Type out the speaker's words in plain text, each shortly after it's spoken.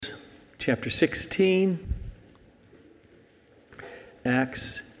chapter 16.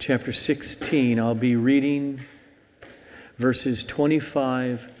 Acts chapter 16. I'll be reading verses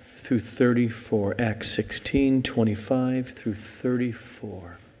 25 through 34. Acts 16, 25 through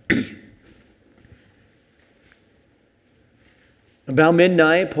 34. About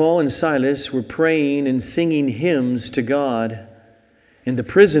midnight, Paul and Silas were praying and singing hymns to God, and the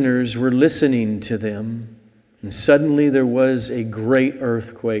prisoners were listening to them. And suddenly there was a great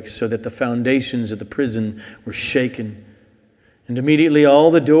earthquake, so that the foundations of the prison were shaken. And immediately all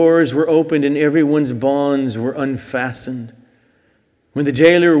the doors were opened and everyone's bonds were unfastened. When the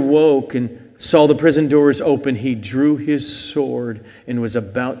jailer woke and saw the prison doors open, he drew his sword and was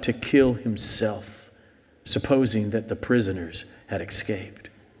about to kill himself, supposing that the prisoners had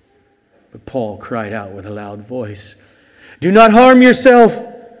escaped. But Paul cried out with a loud voice, "Do not harm yourself,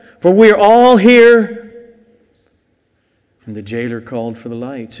 for we are all here." And the jailer called for the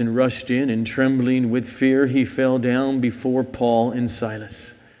lights and rushed in, and trembling with fear, he fell down before Paul and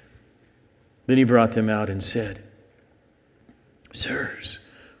Silas. Then he brought them out and said, "Sirs,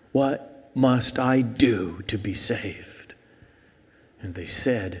 what must I do to be saved?" And they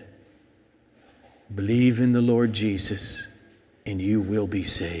said, "Believe in the Lord Jesus, and you will be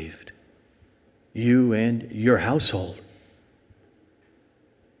saved, you and your household."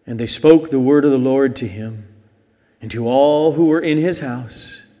 And they spoke the word of the Lord to him and to all who were in his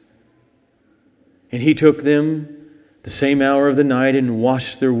house. And he took them the same hour of the night and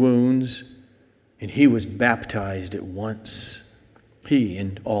washed their wounds, and he was baptized at once, he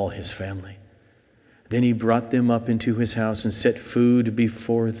and all his family. Then he brought them up into his house and set food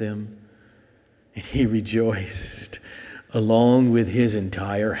before them, and he rejoiced along with his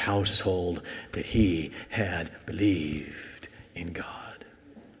entire household that he had believed in God.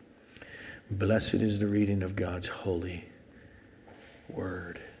 Blessed is the reading of God's holy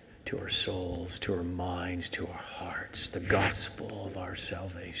word to our souls, to our minds, to our hearts, the gospel of our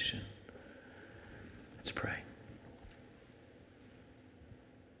salvation. Let's pray.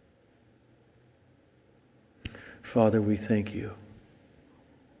 Father, we thank you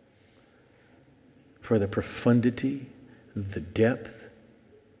for the profundity, the depth,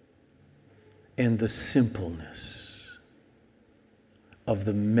 and the simpleness of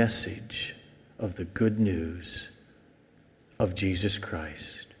the message of the good news of Jesus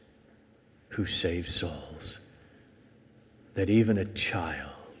Christ, who saves souls, that even a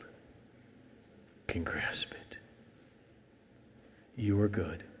child can grasp it. You are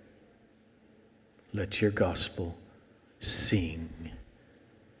good. Let your gospel sing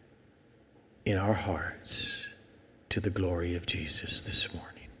in our hearts to the glory of Jesus this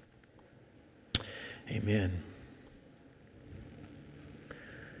morning. Amen.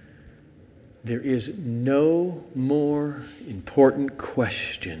 There is no more important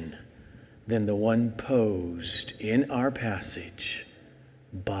question than the one posed in our passage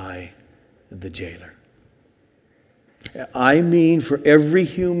by the jailer. I mean, for every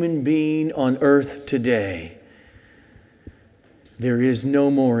human being on earth today, there is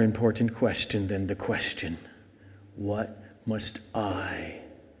no more important question than the question, what must I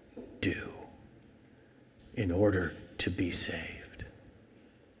do in order to be saved?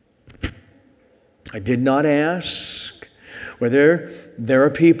 I did not ask whether there are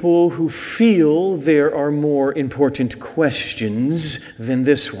people who feel there are more important questions than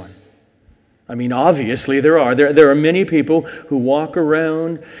this one. I mean, obviously there are. There are many people who walk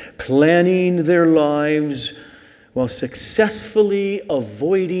around planning their lives while successfully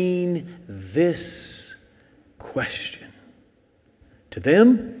avoiding this question. To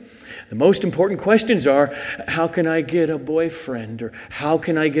them, the most important questions are, how can I get a boyfriend? Or how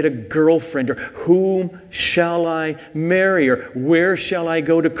can I get a girlfriend? Or whom shall I marry? Or where shall I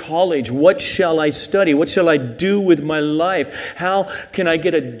go to college? What shall I study? What shall I do with my life? How can I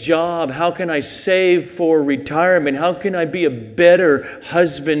get a job? How can I save for retirement? How can I be a better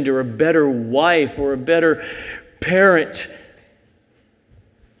husband or a better wife or a better parent?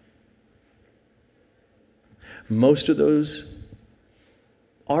 Most of those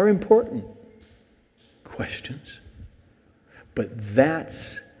are important questions, but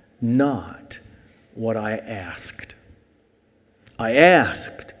that's not what I asked. I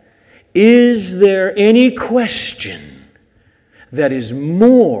asked, is there any question that is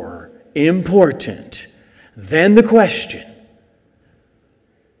more important than the question,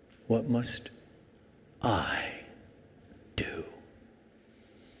 what must I do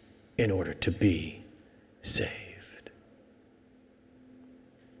in order to be saved?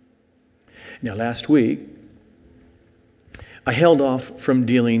 Now, last week, I held off from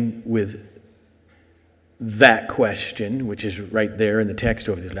dealing with that question, which is right there in the text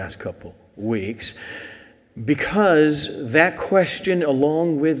over these last couple weeks, because that question,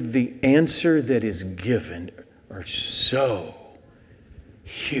 along with the answer that is given, are so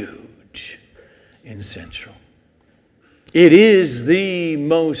huge and central. It is the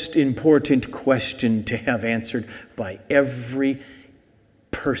most important question to have answered by every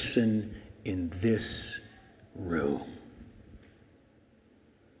person in this room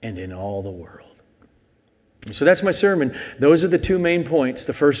and in all the world. And so that's my sermon. Those are the two main points.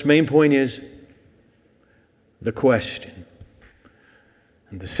 The first main point is the question.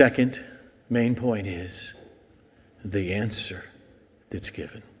 And the second main point is the answer that's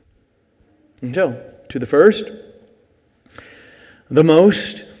given. And so, to the first, the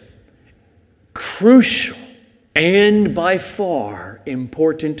most crucial and by far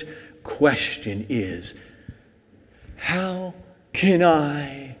important question is, how can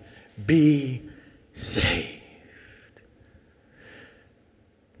I be saved?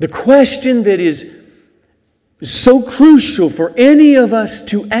 The question that is so crucial for any of us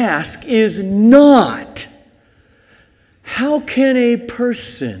to ask is not, how can a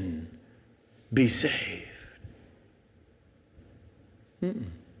person be saved?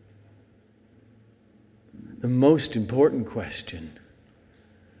 The most important question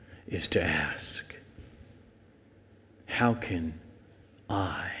is to ask, how can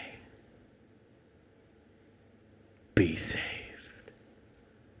I be saved?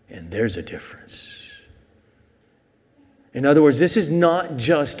 And there's a difference. In other words, this is not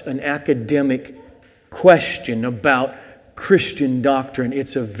just an academic question about Christian doctrine.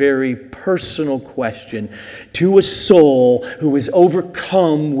 It's a very personal question to a soul who is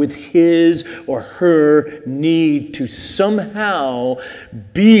overcome with his or her need to somehow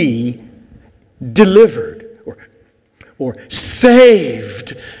be delivered or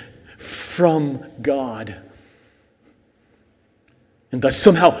saved from God, and thus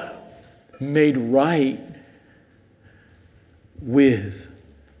somehow made right with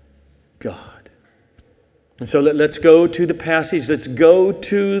God. And so let's go to the passage. Let's go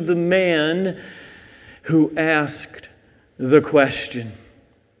to the man who asked the question.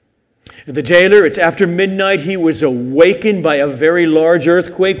 The jailer, it's after midnight. He was awakened by a very large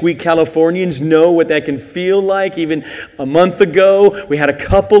earthquake. We Californians know what that can feel like. Even a month ago, we had a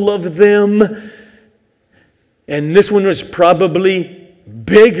couple of them. And this one was probably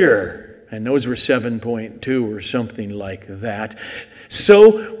bigger. And those were 7.2 or something like that.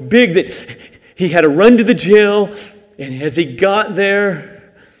 So big that he had to run to the jail, and as he got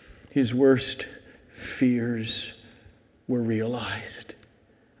there, his worst fears were realized.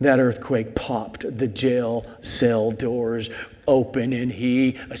 That earthquake popped the jail cell doors open, and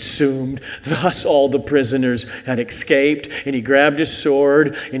he assumed thus all the prisoners had escaped, and he grabbed his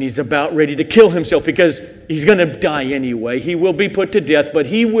sword, and he's about ready to kill himself because he's going to die anyway. He will be put to death, but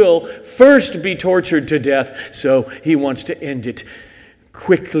he will first be tortured to death, so he wants to end it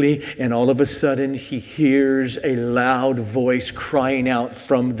quickly. And all of a sudden he hears a loud voice crying out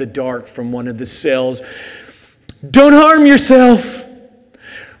from the dark, from one of the cells, "Don't harm yourself!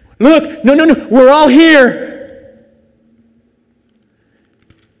 Look, no, we're all here!"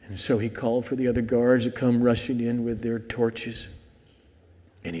 And so he called for the other guards to come rushing in with their torches,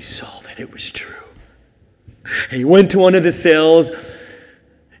 and he saw that it was true. And he went to one of the cells,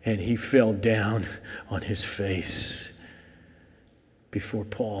 and he fell down on his face before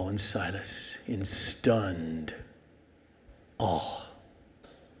Paul and Silas in stunned awe.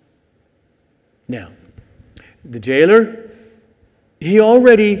 Now, the jailer, he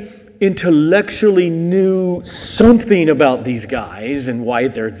already intellectually knew something about these guys and why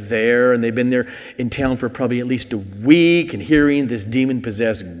they're there, and they've been there in town for probably at least a week, and hearing this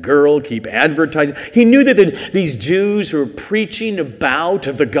demon-possessed girl keep advertising. He knew that these Jews who were preaching about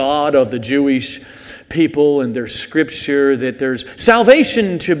the God of the Jewish people and their scripture, that there's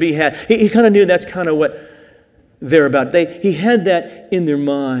salvation to be had. He kind of knew that's kind of what they're about. He had that in their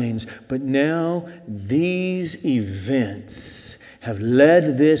minds. But now these events have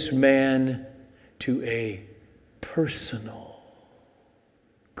led this man to a personal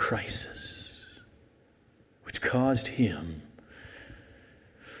crisis, which caused him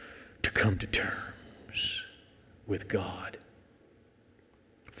to come to terms with God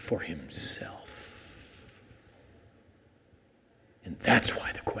for himself. And that's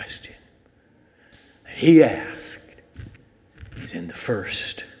why the question that he asked is in the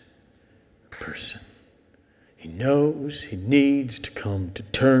first person. He knows he needs to come to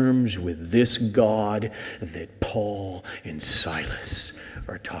terms with this God that Paul and Silas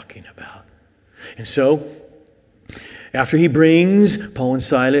are talking about. And so After he brings Paul and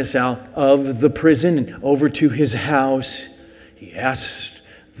Silas out of the prison and over to his house, he asked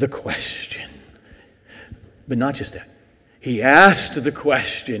the question. But not just that. He asked the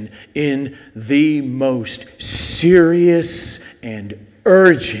question in the most serious and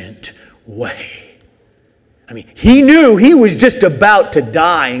urgent way. I mean, he knew he was just about to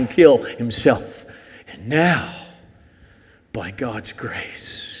die and kill himself. And now, by God's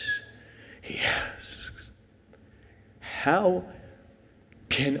grace, he asks, how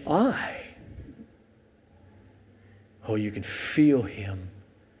can I? Oh, you can feel him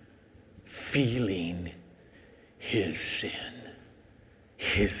feeling his sin,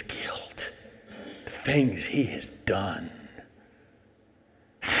 his guilt, the things he has done.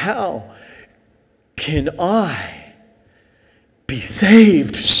 How can I be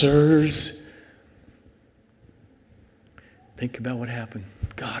saved, sirs? Think about what happened.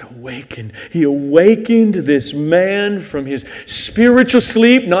 God awakened. He awakened this man from his spiritual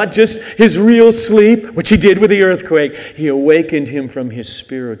sleep, not just his real sleep, which he did with the earthquake. He awakened him from his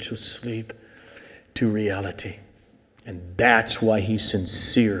spiritual sleep to reality. And that's why he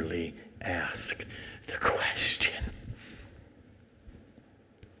sincerely asked the question.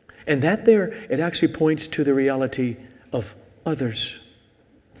 And that there, it actually points to the reality of others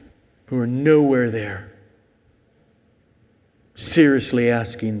who are nowhere there, seriously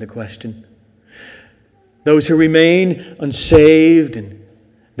asking the question. Those who remain unsaved and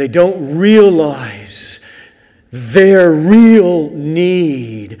they don't realize their real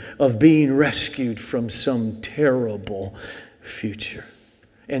need of being rescued from some terrible future.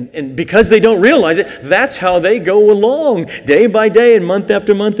 And because they don't realize it, that's how they go along day by day and month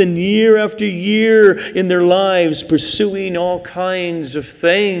after month and year after year in their lives, pursuing all kinds of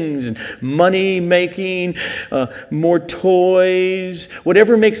things, money making, more toys,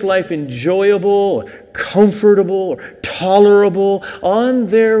 whatever makes life enjoyable, or comfortable, or tolerable, on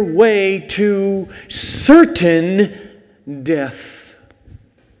their way to certain death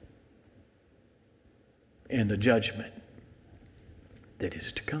and a judgment that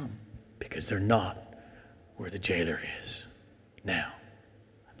is to come, because they're not where the jailer is now.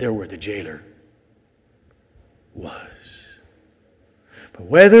 They're where the jailer was. But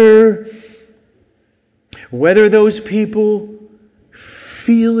whether those people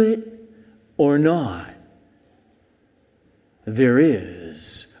feel it or not, there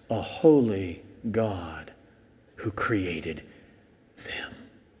is a holy God who created them,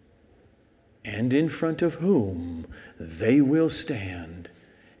 and in front of whom they will stand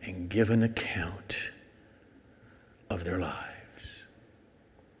and give an account of their lives.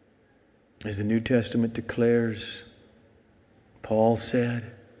 As the New Testament declares, Paul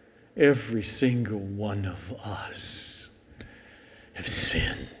said, every single one of us have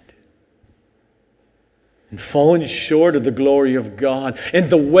sinned and fallen short of the glory of God. And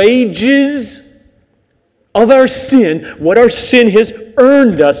the wages of our sin, what our sin has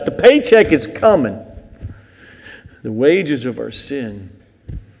earned us, the paycheck is coming. The wages of our sin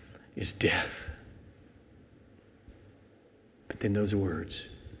is death. But then those words,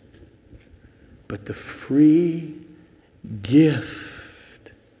 but the free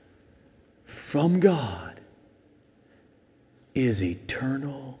gift from God is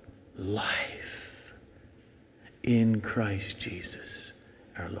eternal life in Christ Jesus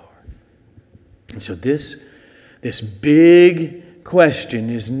our Lord. And so this big question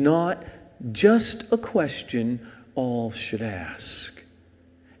is not just a question all should ask.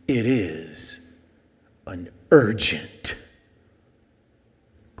 It is an urgent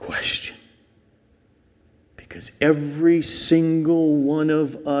question. Because every single one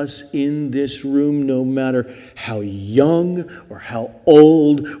of us in this room, no matter how young or how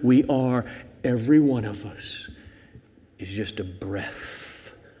old we are, every one of us is just a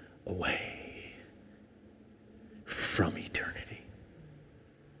breath away from eternity.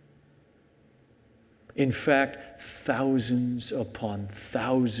 In fact, thousands upon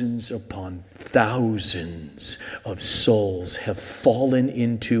thousands upon thousands of souls have fallen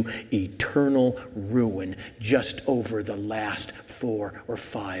into eternal ruin just over the last 4 or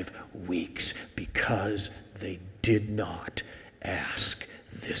 5 weeks because they did not ask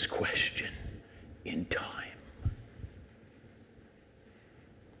this question in time.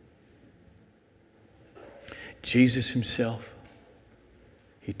 Jesus himself,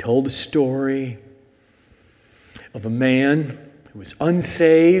 he told the story of a man who was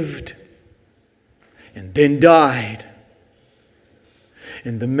unsaved and then died.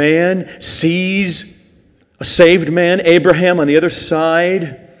 And the man sees a saved man, Abraham, on the other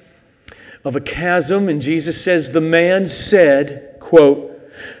side of a chasm. And Jesus says, the man said, quote,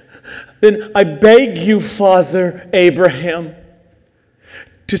 then I beg you, Father Abraham,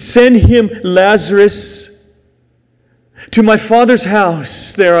 to send him Lazarus to my father's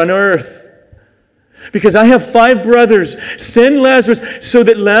house there on earth. Because I have 5 brothers. Send Lazarus so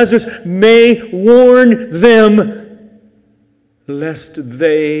that Lazarus may warn them, lest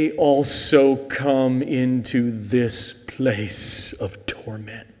they also come into this place of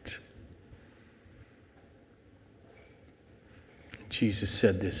torment. Jesus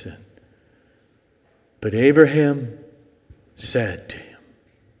said this, but Abraham said to him,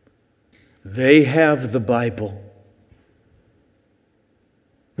 they have the Bible.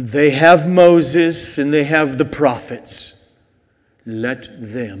 They have Moses and they have the prophets. Let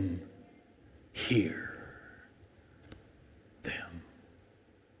them hear them.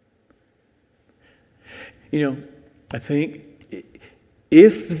 You know, I think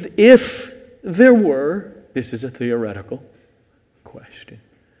if there were, this is a theoretical question,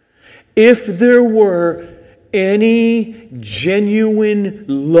 if there were any genuine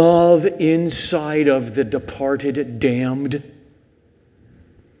love inside of the departed damned,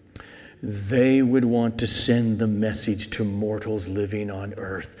 they would want to send the message to mortals living on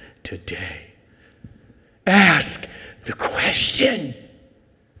earth today. Ask the question.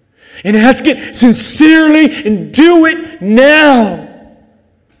 And ask it sincerely and do it now.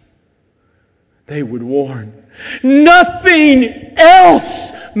 They would warn. Nothing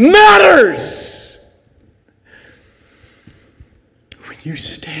else matters. When you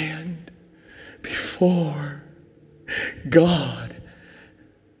stand before God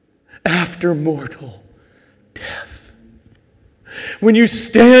after mortal death. When you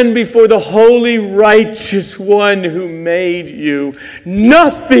stand before the holy, righteous one who made you,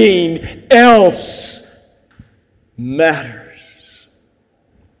 nothing else matters.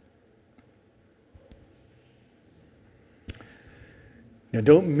 Now,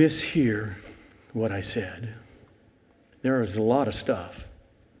 don't mishear what I said. There is a lot of stuff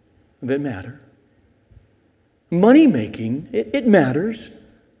that matter. Money making, it matters.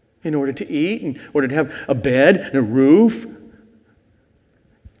 In order to eat, in order to have a bed and a roof,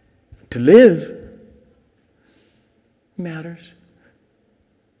 to live, matters.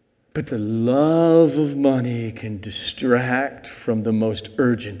 But the love of money can distract from the most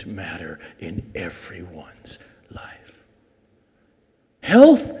urgent matter in everyone's life.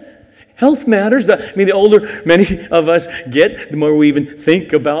 Health matters. I mean, the older many of us get, the more we even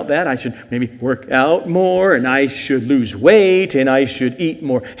think about that. I should maybe work out more, and I should lose weight, and I should eat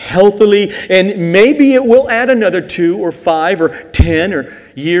more healthily, and maybe it will add another 2 or 5 or 10 or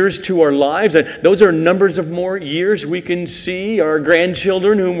years to our lives. And those are numbers of more years we can see our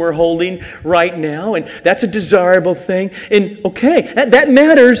grandchildren whom we're holding right now, and that's a desirable thing. And okay, that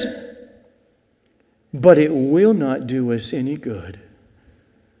matters, but it will not do us any good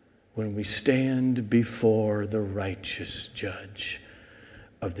when we stand before the righteous judge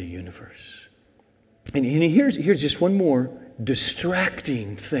of the universe. And here's just one more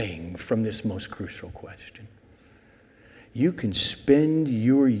distracting thing from this most crucial question. You can spend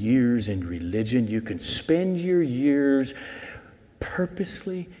your years in religion, you can spend your years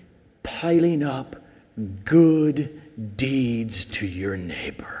purposely piling up good deeds to your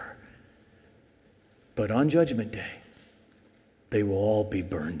neighbor. But on Judgment Day, they will all be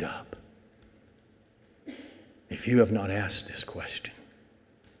burned up. If you have not asked this question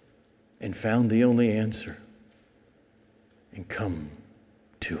and found the only answer and come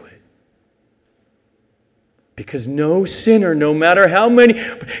to it. Because no sinner, no matter how many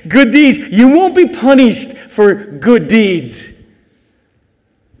good deeds, you won't be punished for good deeds.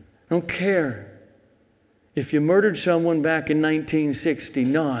 I don't care if you murdered someone back in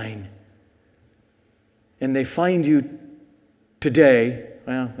 1969 and they find you today.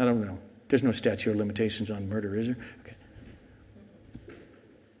 Well, I don't know. There's no statute of limitations on murder, is there? Okay.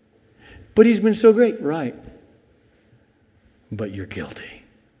 But he's been so great, right? But you're guilty.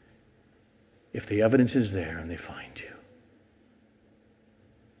 If the evidence is there and they find you.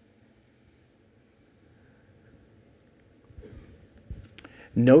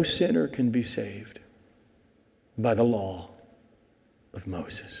 No sinner can be saved by the law of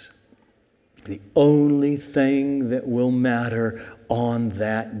Moses. The only thing that will matter on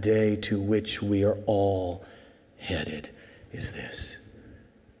that day to which we are all headed is this.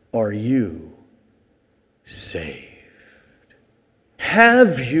 Are you saved?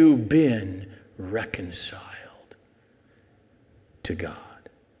 Have you been reconciled to God?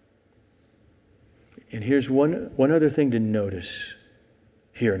 And here's one other thing to notice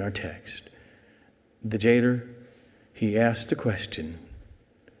here in our text. The jailer, he asked the question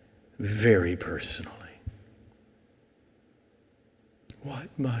very personally. What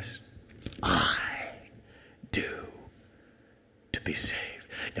must I do to be saved?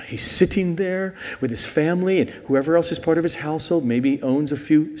 Now he's sitting there with his family and whoever else is part of his household, maybe owns a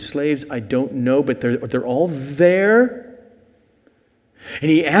few slaves, I don't know, but they're all there.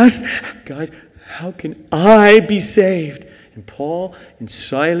 And he asks, God, how can I be saved? And Paul and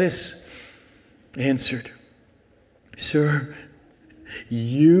Silas answered, Sir,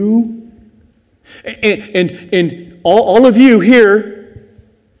 you and all of you here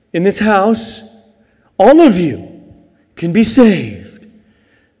in this house, all of you can be saved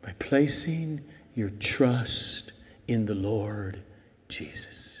by placing your trust in the Lord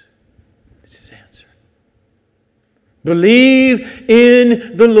Jesus. That's his answer. Believe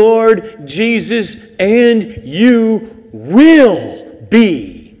in the Lord Jesus and you will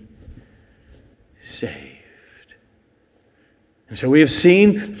be saved. And so we have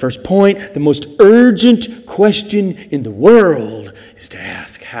seen, first point, the most urgent question in the world is to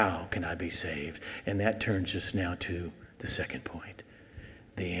ask, how can I be saved? And that turns us now to the second point,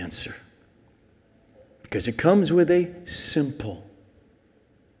 the answer. Because it comes with a simple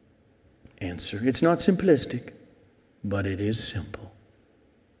answer. It's not simplistic, but it is simple.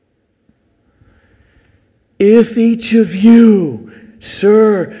 If each of you,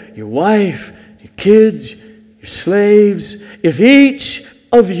 sir, your wife, your kids, your slaves, if each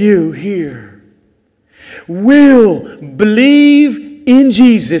of you here will believe in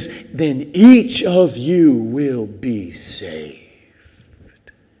Jesus, then each of you will be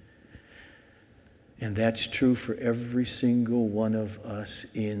saved. And that's true for every single one of us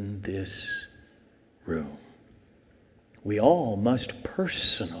in this room. We all must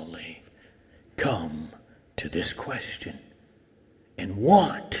personally come to this question and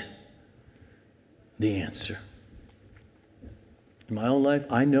want the answer. In my own life,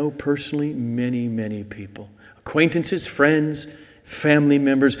 I know personally many, many people, acquaintances, friends, family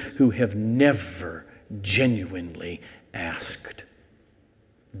members who have never genuinely asked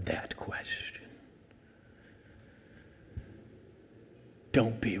that question.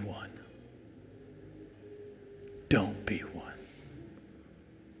 Don't be one. Don't be one.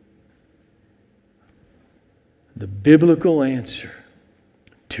 The biblical answer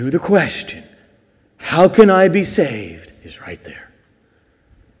to the question, how can I be saved, is right there.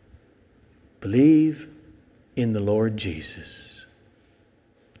 Believe in the Lord Jesus,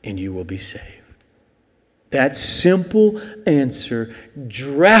 and you will be saved. That simple answer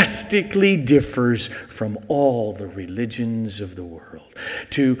drastically differs from all the religions of the world,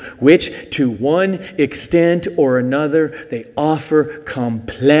 to which, to one extent or another, they offer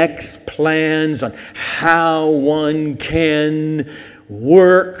complex plans on how one can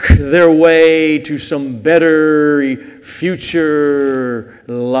work their way to some better future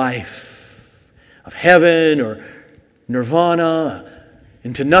life of heaven or nirvana,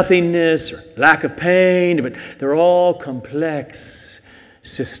 into nothingness or lack of pain, but they're all complex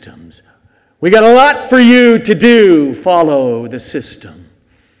systems. We got a lot for you to do. Follow the system.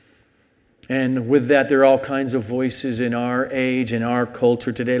 And with that, there are all kinds of voices in our age, in our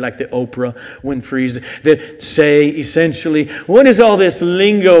culture today, like the Oprah Winfrey's, that say essentially, what is all this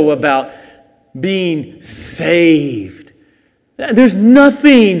lingo about being saved? There's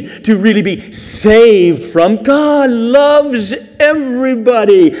nothing to really be saved from. God loves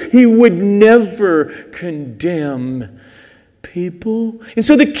everybody. He would never condemn people. And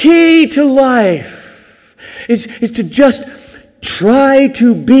so the key to life is to just try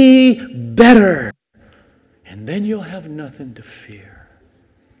to be better. And then you'll have nothing to fear.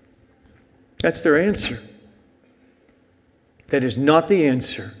 That's their answer. That is not the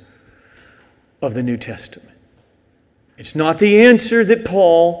answer of the New Testament. It's not the answer that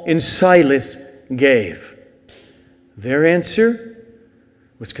Paul and Silas gave. Their answer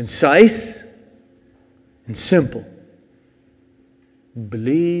was concise and simple.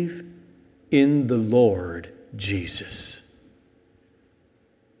 Believe in the Lord Jesus,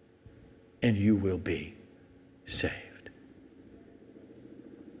 and you will be saved.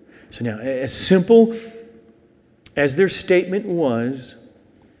 So now, as simple as their statement was,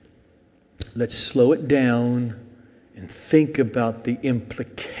 let's slow it down and think about the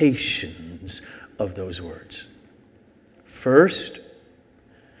implications of those words. First,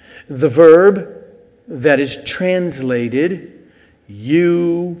 the verb that is translated,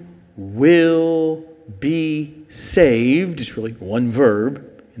 you will be saved, it's really one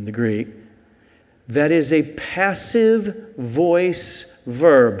verb in the Greek. That is a passive voice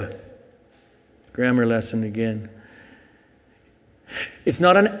verb. Grammar lesson again. It's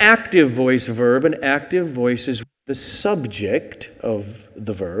not an active voice verb. An active voice is the subject of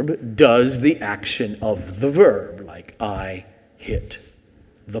the verb does the action of the verb, like I hit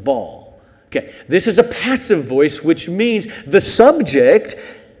the ball. Okay, this is a passive voice, which means the subject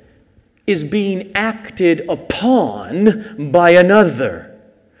is being acted upon by another.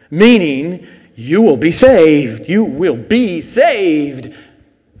 Meaning, you will be saved. You will be saved.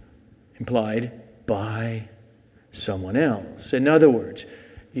 Implied by someone else. In other words,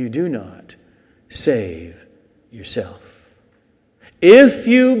 you do not save yourself. If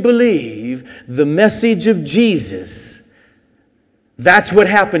you believe the message of Jesus, that's what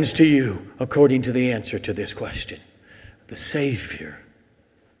happens to you, according to the answer to this question. The Savior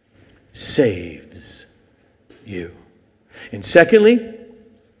saves you. And secondly,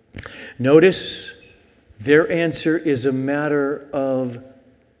 notice their answer is a matter of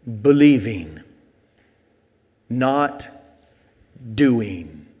believing, not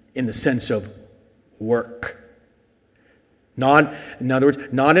doing, in the sense of work. Not, in other words,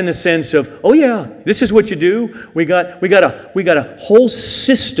 not in the sense of, oh yeah, this is what you do. We got a whole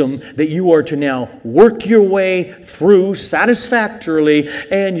system that you are to now work your way through satisfactorily,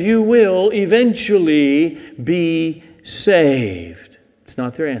 and you will eventually be saved. It's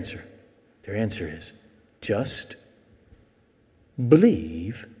not their answer. Their answer is just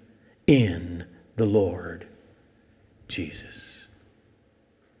believe in the Lord Jesus.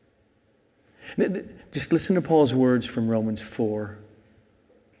 Just listen to Paul's words from Romans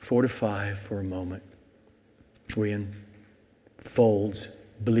 4:4-5 for a moment. Where he unfolds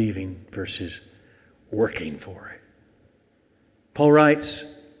believing versus working for it. Paul writes,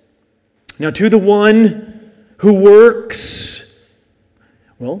 now to the one who works,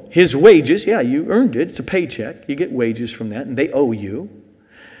 well, his wages, yeah, you earned it. It's a paycheck. You get wages from that, and they owe you.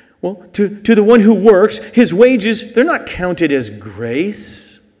 Well, to the one who works, his wages, they're not counted as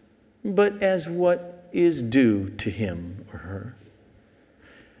grace, but as what is due to him or her.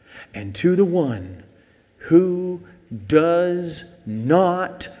 And to the one who does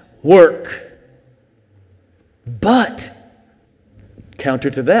not work, but, counter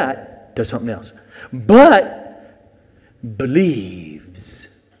to that, does something else, but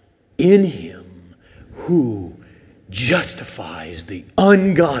believes in him who justifies the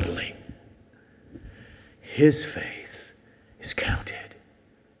ungodly, his faith is counted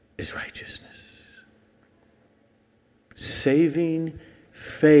as righteousness. Saving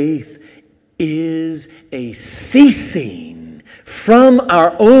faith is a ceasing from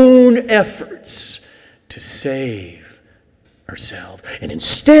our own efforts to save ourselves, and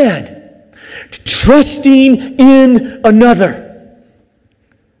instead to trusting in another,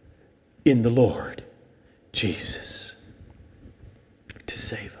 in the Lord Jesus, to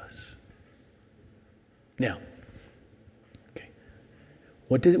save us. Now, okay,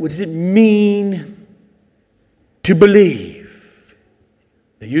 what does it mean to believe?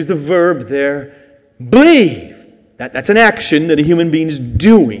 They use the verb there, believe. That's an action that a human being is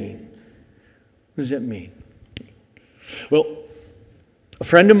doing. What does that mean? Well, a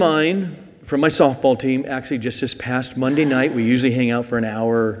friend of mine from my softball team, actually just this past Monday night, we usually hang out for an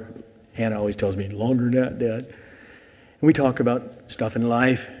hour. Hannah always tells me, longer than that, Dad. And we talk about stuff in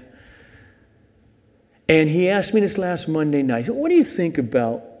life. And he asked me this last Monday night, what do you think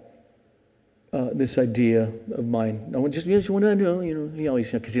about this idea of mine? I just want to know, he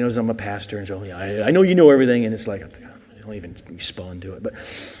always, because he knows I'm a pastor, and so yeah, I know you know everything, and it's like, I don't even respond to it. But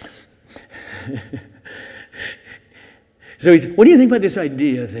so he's, what do you think about this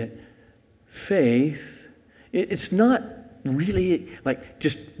idea that faith, it's not really like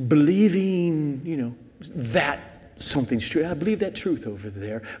just believing, that something's true. I believe that truth over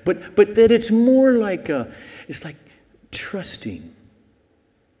there, but that it's more like it's like trusting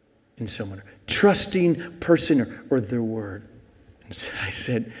in someone, trusting person or their word. And so I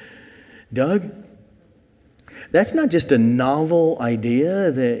said, Doug, that's not just a novel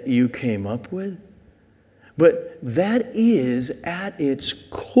idea that you came up with, but that is at its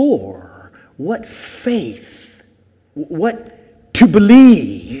core what faith, what to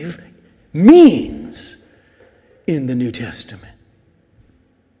believe means in the New Testament.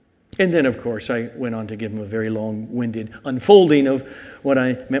 And then, of course, I went on to give him a very long-winded unfolding of what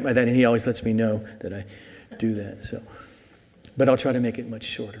I meant by that, and he always lets me know that I do that. So, but I'll try to make it much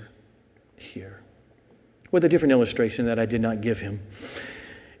shorter here with a different illustration that I did not give him.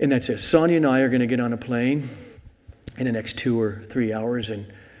 And that's it. Sonia and I are going to get on a plane in the next 2 or 3 hours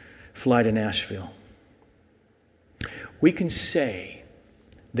and fly to Nashville. We can say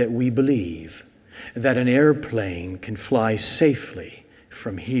that we believe that an airplane can fly safely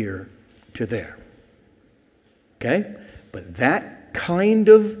from here to there. Okay? But that kind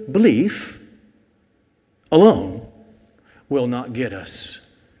of belief alone will not get us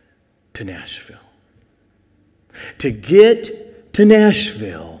to Nashville. To get to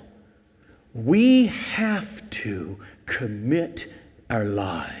Nashville, we have to commit our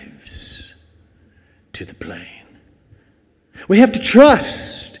lives to the plane. We have to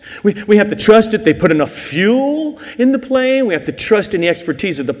trust. We have to trust that they put enough fuel in the plane. We have to trust in the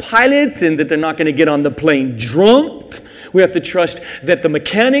expertise of the pilots and that they're not going to get on the plane drunk. We have to trust that the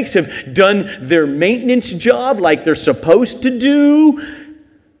mechanics have done their maintenance job like they're supposed to do,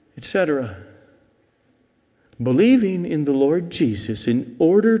 etc. Believing in the Lord Jesus in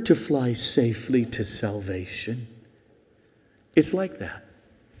order to fly safely to salvation. It's like that.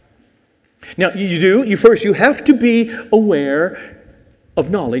 Now, you have to be aware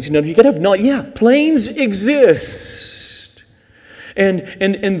of knowledge. Now, you got to have knowledge. Yeah, planes exist. And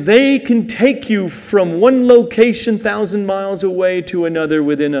they can take you from one location 1,000 miles away to another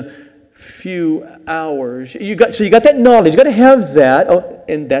within a few hours. So you got that knowledge. You got to have that. Oh,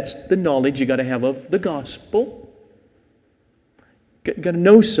 and that's the knowledge you got to have of the gospel. You got to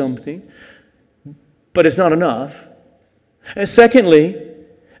know something. But it's not enough. And secondly,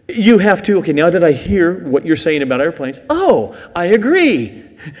 you have to, okay, now that I hear what you're saying about airplanes, I agree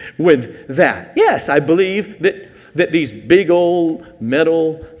with that. Yes, I believe that these big old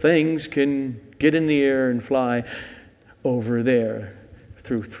metal things can get in the air and fly over there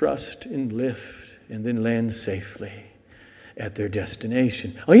through thrust and lift and then land safely at their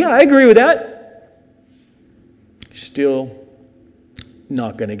destination. Oh yeah, I agree with that. Still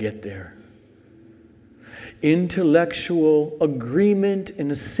not going to get there. Intellectual agreement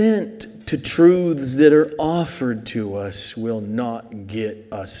and assent to truths that are offered to us will not get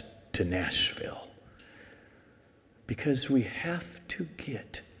us to Nashville. Because we have to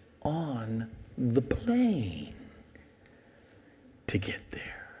get on the plane to get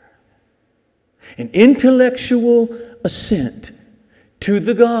there. An intellectual assent to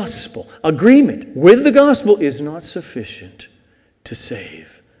the gospel, agreement with the gospel, is not sufficient to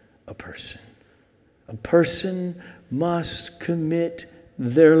save a person. A person must commit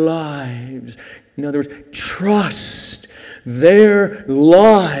their lives. In other words, trust their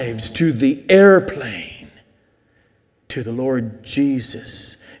lives to the airplane, to the Lord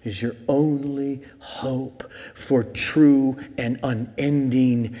Jesus, is your only hope for true and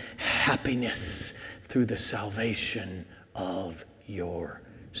unending happiness through the salvation of your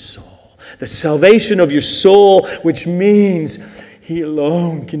soul. The salvation of your soul, which means He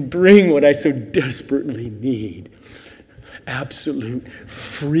alone can bring what I so desperately need. Absolute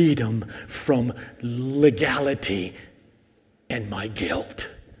freedom from legality and my guilt.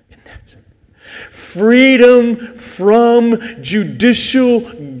 And that's it. Freedom from judicial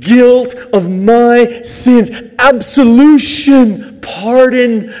guilt of my sins. Absolution,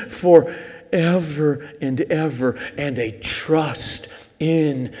 pardon forever and ever. And a trust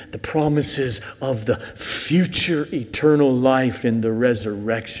in the promises of the future eternal life in the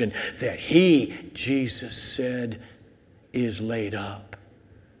resurrection that He, Jesus said, is laid up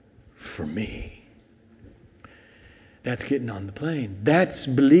for me. That's getting on the plane. That's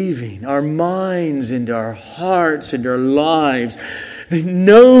believing. Our minds and our hearts and our lives, they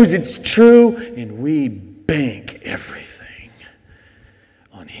knows it's true, and we bank everything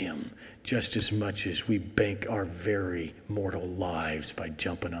on Him. Just as much as we bank our very mortal lives by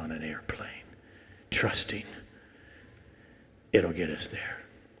jumping on an airplane, trusting it'll get us there.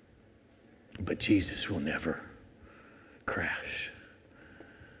 But Jesus will never crash.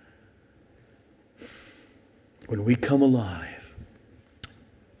 When we come alive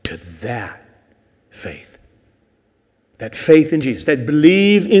to that faith in Jesus, that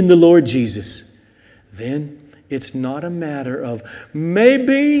believe in the Lord Jesus, then it's not a matter of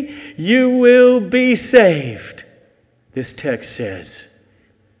maybe you will be saved. This text says,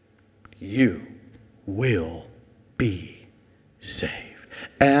 you will be saved.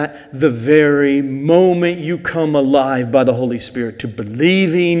 At the very moment you come alive by the Holy Spirit to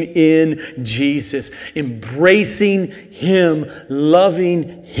believing in Jesus, embracing Him,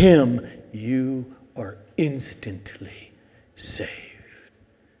 loving Him, you are instantly saved.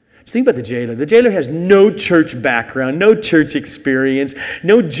 Think about the jailer. The jailer has no church background, no church experience,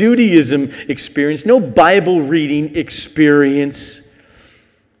 no Judaism experience, no Bible reading experience.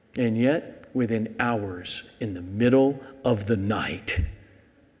 And yet, within hours, in the middle of the night,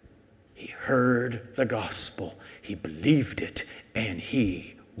 he heard the gospel, he believed it, and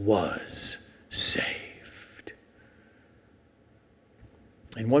he was saved.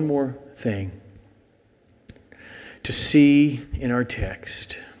 And one more thing to see in our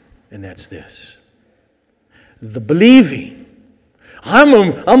text. And that's this. The believing. I'm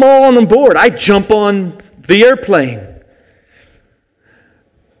all on board. I jump on the airplane.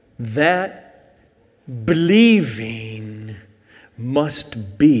 That believing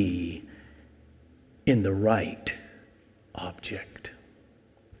must be in the right object.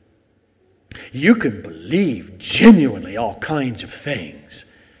 You can believe genuinely all kinds of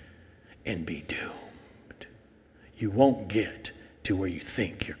things and be doomed. You won't get to where you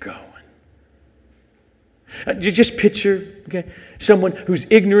think you're going. You just picture, someone who's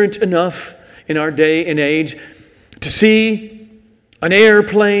ignorant enough in our day and age to see an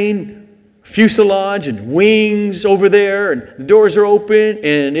airplane, fuselage and wings over there, and the doors are open,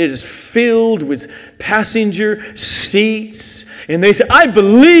 and it is filled with passenger seats. And they say, I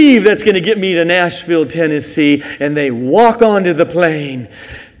believe that's going to get me to Nashville, Tennessee. And they walk onto the plane,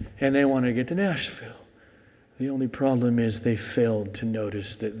 and they want to get to Nashville. The only problem is they failed to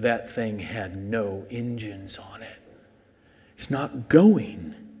notice that that thing had no engines on it. It's not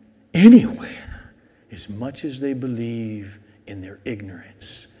going anywhere, as much as they believe in their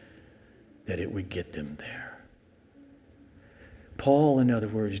ignorance that it would get them there. Paul, in other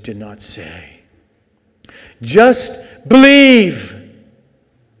words, did not say, just believe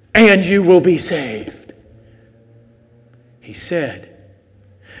and you will be saved. He said,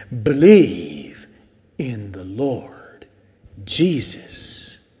 believe in the Lord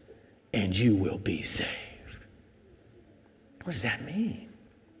Jesus and you will be saved. What does that mean?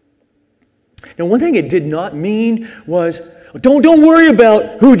 Now, one thing it did not mean was, don't worry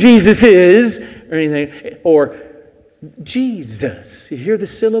about who Jesus is or anything, or Jesus. You hear the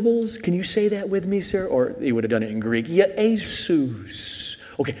syllables? Can you say that with me, sir? Or he would have done it in Greek. Jesus.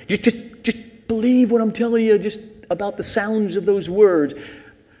 Okay, just believe what I'm telling you, just about the sounds of those words.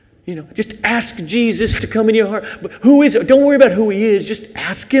 Just ask Jesus to come in your heart. But who is it? Don't worry about who he is. Just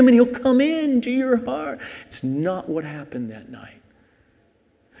ask him and he'll come into your heart. It's not what happened that night.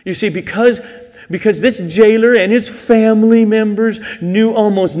 You see, because this jailer and his family members knew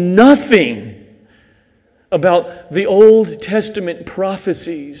almost nothing about the Old Testament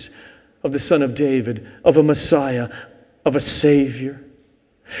prophecies of the Son of David, of a Messiah, of a Savior.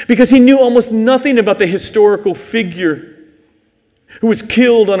 Because he knew almost nothing about the historical figure who was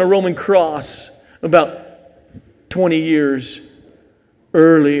killed on a Roman cross about 20 years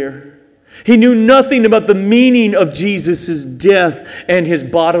earlier. He knew nothing about the meaning of Jesus' death and his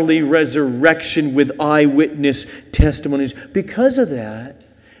bodily resurrection with eyewitness testimonies. Because of that,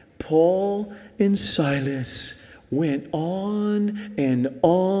 Paul and Silas went on and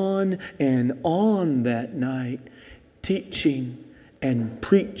on and on that night, teaching and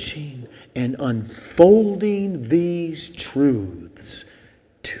preaching and unfolding these truths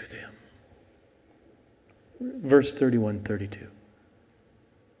to them. Verse 31, 32.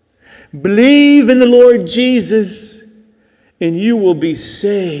 Believe in the Lord Jesus, and you will be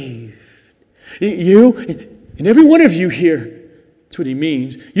saved. You, and every one of you here, that's what he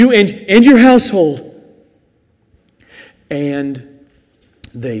means. You and your household. And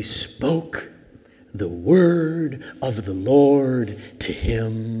they spoke the word of the Lord to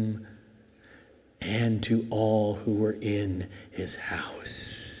him and to all who were in his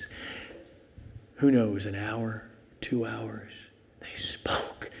house. Who knows, an hour, 2 hours? They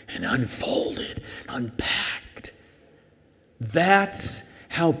spoke and unfolded, unpacked. That's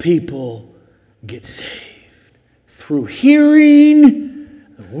how people get saved. Through hearing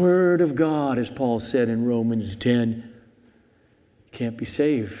the word of God, as Paul said in Romans 10. You can't be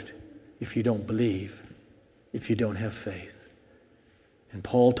saved if you don't believe, if you don't have faith. And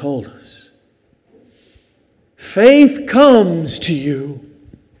Paul told us, faith comes to you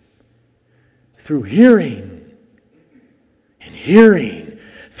through hearing, and hearing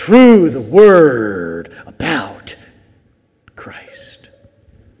through the word about Christ,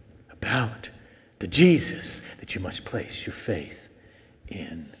 about the Jesus that you must place your faith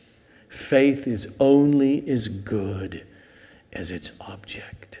in. Faith is only as good as its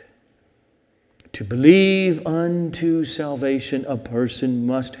object. To believe unto salvation, a person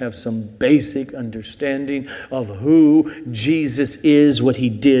must have some basic understanding of who Jesus is, what he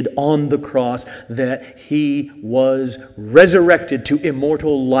did on the cross, that he was resurrected to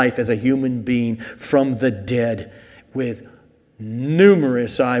immortal life as a human being from the dead, with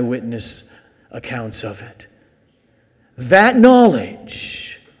numerous eyewitness accounts of it. That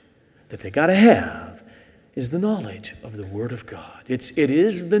knowledge that they got to have is the knowledge of the Word of God. It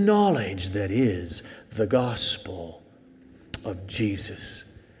is the knowledge that is the gospel of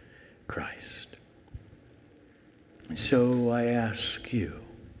Jesus Christ. And so I ask you,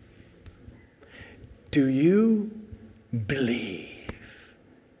 do you believe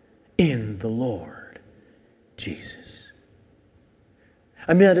in the Lord Jesus?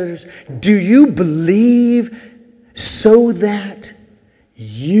 I mean, do you believe so that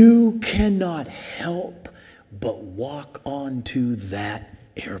you cannot help but walk onto that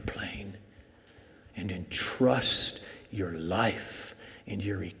airplane and entrust your life and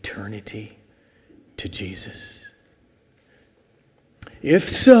your eternity to Jesus? If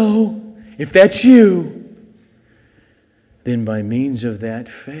so, if that's you, then by means of that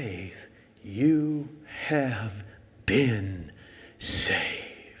faith, you have been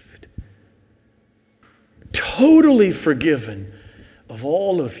saved. Totally forgiven of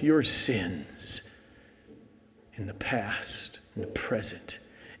all of your sins in the past, in the present,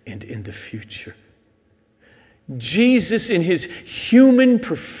 and in the future. Jesus, in his human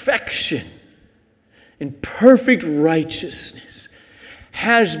perfection and perfect righteousness,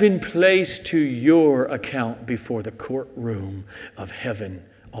 has been placed to your account before the courtroom of heaven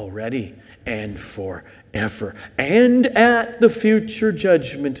already and forever, and at the future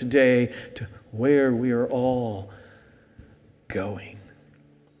judgment day, to where we are all going.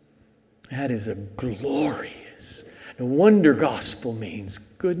 That is a glorious, no wonder gospel means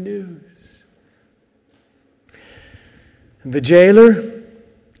good news. The jailer,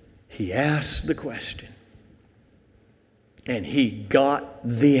 he asked the question, and he got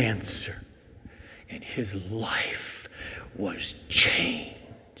the answer, and his life was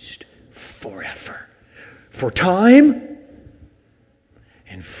changed forever, for time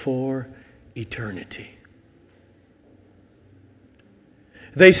and for eternity.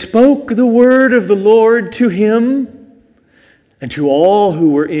 They spoke the word of the Lord to him and to all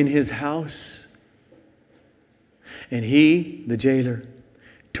who were in his house. And he, the jailer,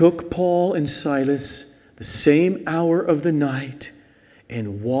 took Paul and Silas the same hour of the night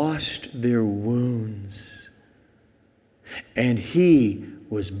and washed their wounds. And he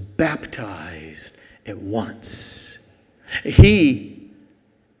was baptized at once, he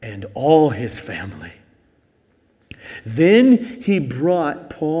and all his family. Then he brought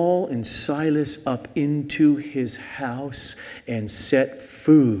Paul and Silas up into his house and set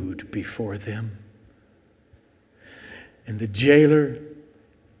food before them. And the jailer,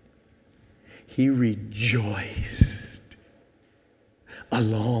 he rejoiced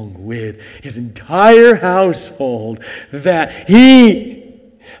along with his entire household that he,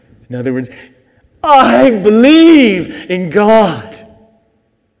 in other words, I believe in God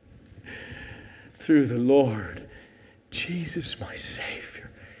through the Lord Jesus, my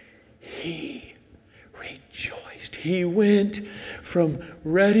Savior. He rejoiced. He went from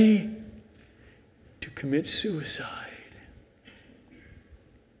ready to commit suicide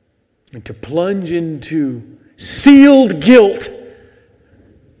and to plunge into sealed guilt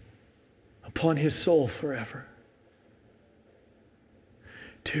upon his soul forever,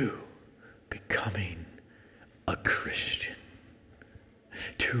 to becoming a Christian,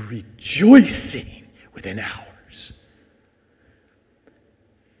 to rejoicing within hours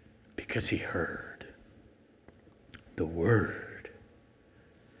because he heard the word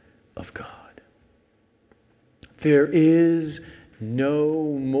of God. There is no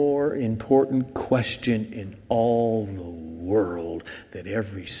more important question in all the world that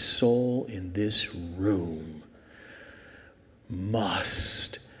every soul in this room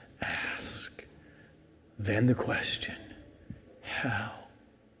must ask than the question, how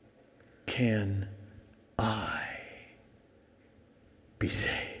can I be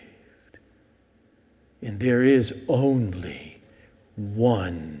saved? And there is only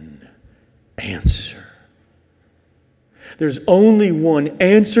one answer. There's only one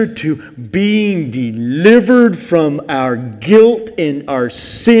answer to being delivered from our guilt and our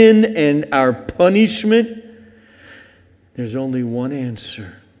sin and our punishment. There's only one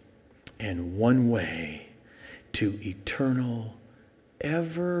answer and one way to eternal,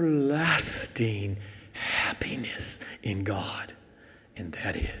 everlasting happiness in God. And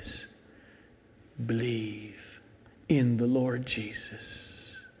that is, believe in the Lord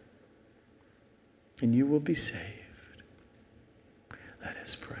Jesus, and you will be saved. Let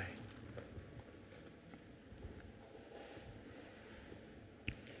us pray.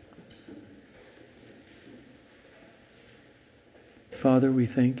 Father, we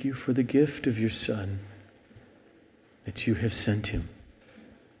thank you for the gift of your Son, that you have sent him.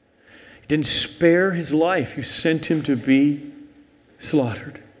 You didn't spare his life. You sent him to be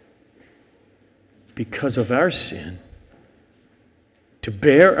slaughtered because of our sin, to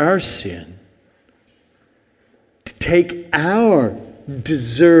bear our sin, to take our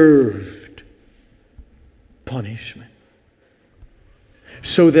deserved punishment,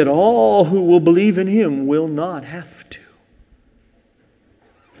 so that all who will believe in him will not have to.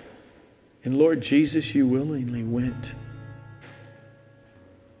 And Lord Jesus, you willingly went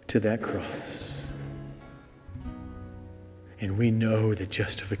to that cross. And we know that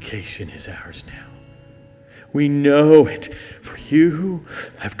justification is ours now. We know it, for you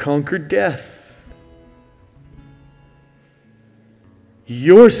have conquered death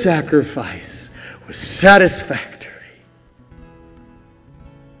your sacrifice was satisfactory.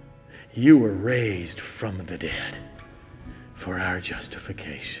 You were raised from the dead for our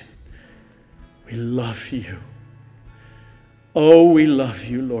justification. We love you. Oh, we love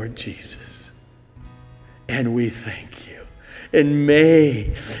you, Lord Jesus. And we thank you. And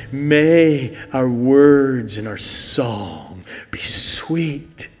may our words and our song be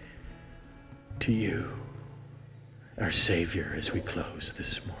sweet to you, our Savior, as we close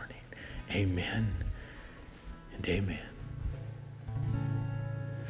this morning. Amen and amen.